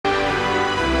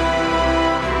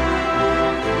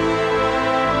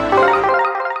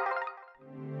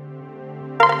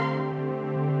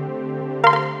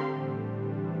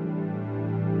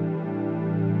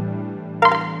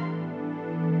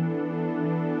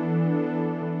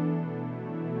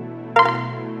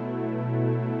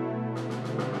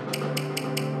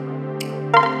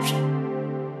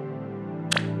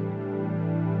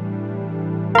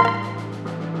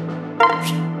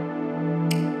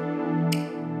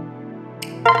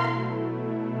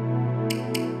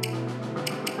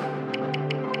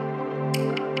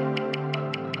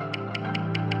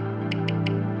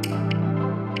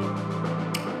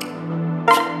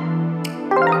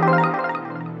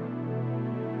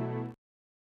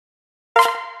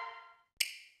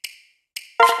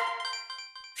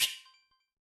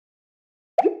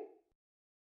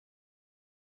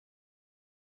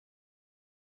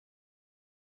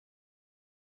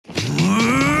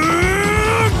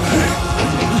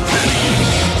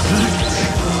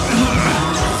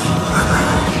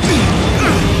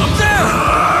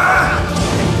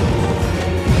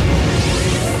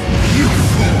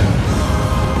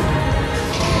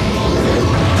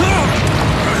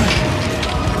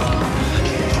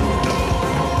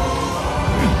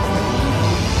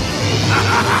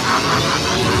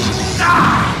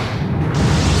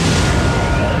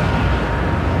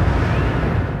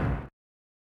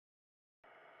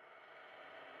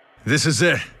This is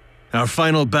it. Our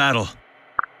final battle.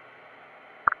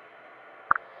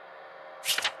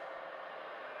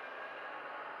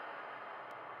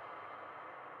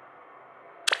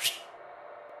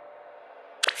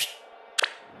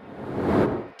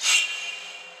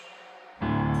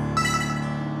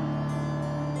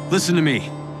 Listen to me.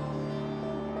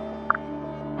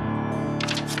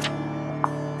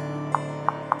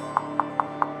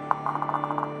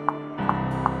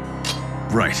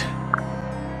 Right.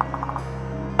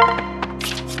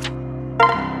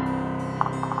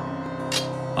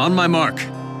 On my mark.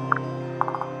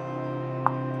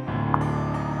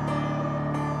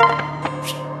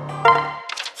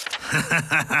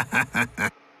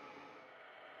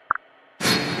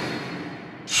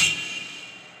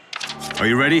 Are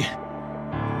you ready?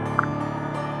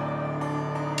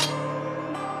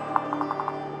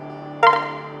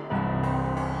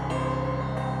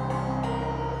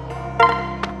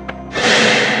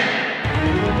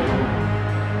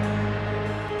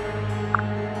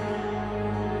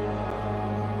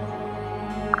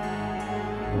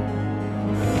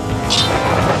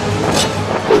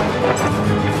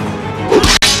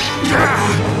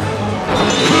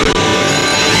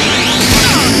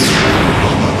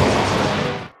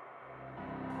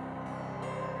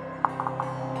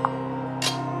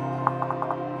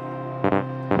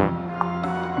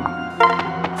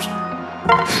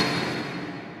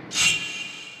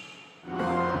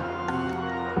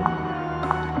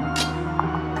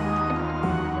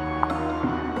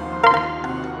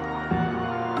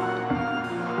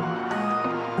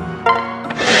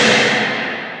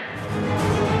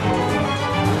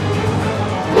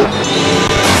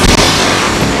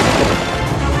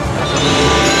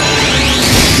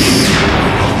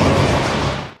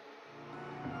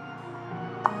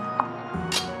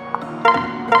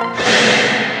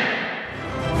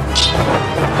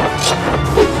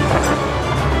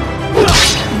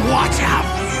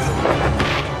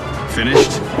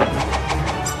 Finished?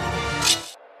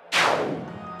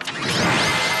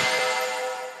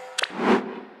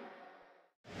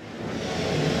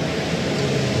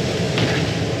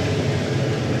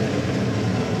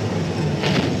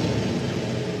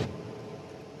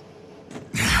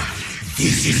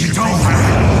 This isn't over!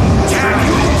 Damn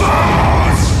you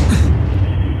both!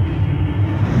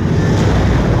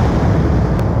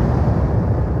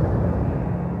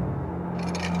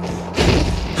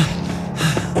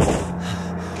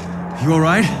 You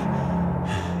alright?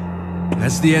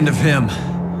 That's the end of him.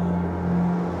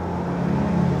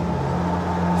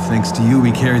 Thanks to you,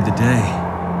 we carried the day.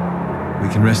 We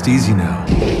can rest easy now.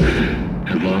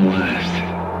 At long last.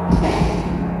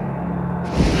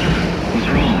 What's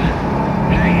wrong?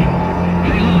 Hey,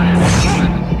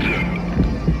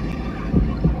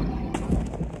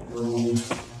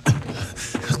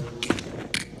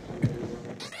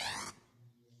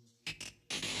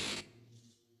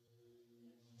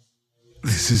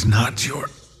 This is not your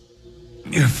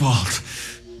fault.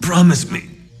 Promise me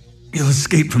you'll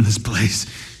escape from this place.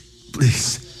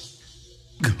 Please,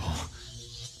 go.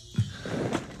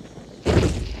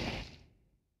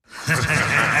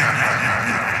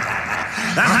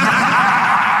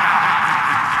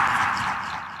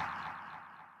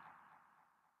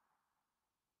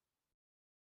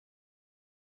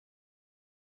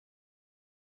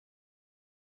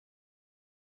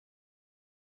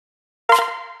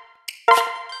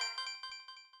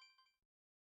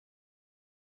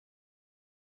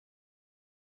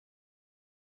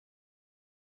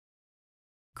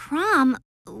 Crom,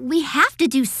 we have to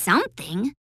do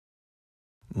something.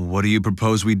 What do you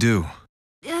propose we do?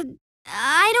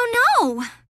 I don't know.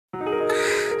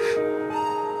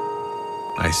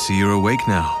 I see you're awake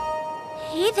now.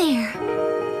 Hey there.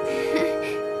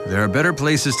 There are better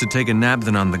places to take a nap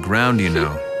than on the ground, you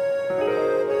know.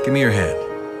 Give me your hand.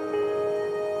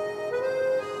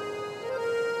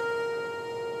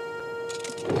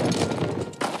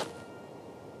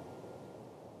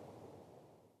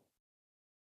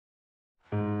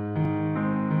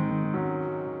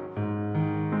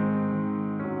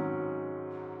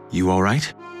 You all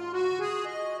right?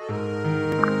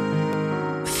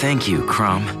 Thank you,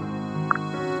 Crom.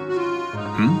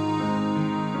 Hmm?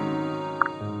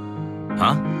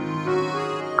 Huh?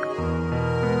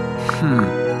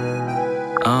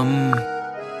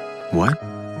 What?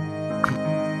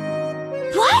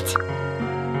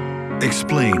 What?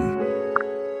 Explain.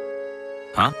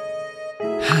 Huh?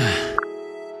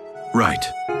 Right.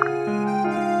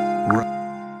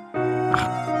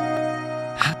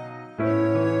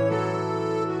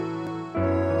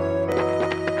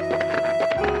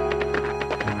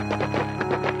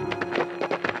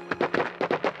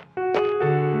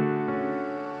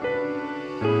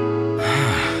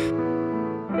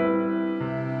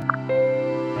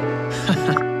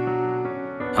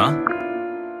 Huh?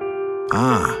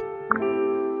 Ah.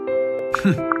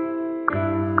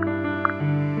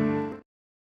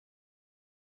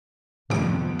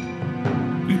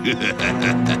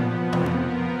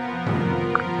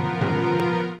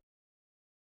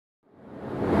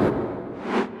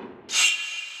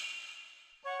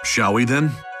 Shall we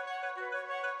then?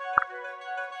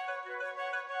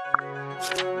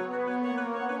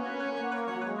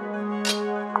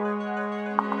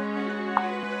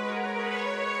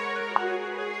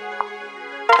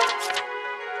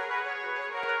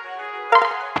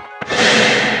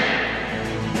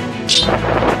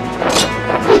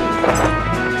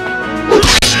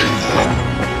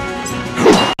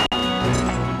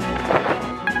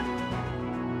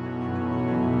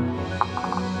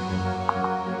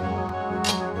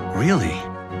 Really?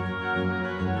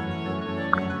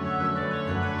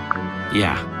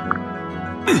 Yeah.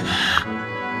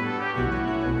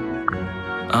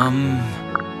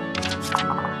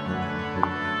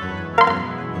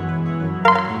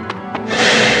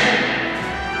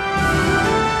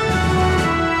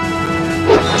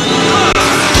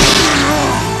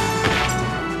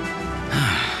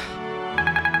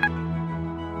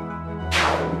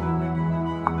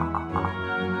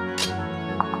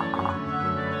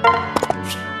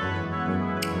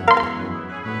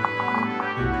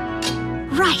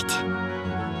 Right.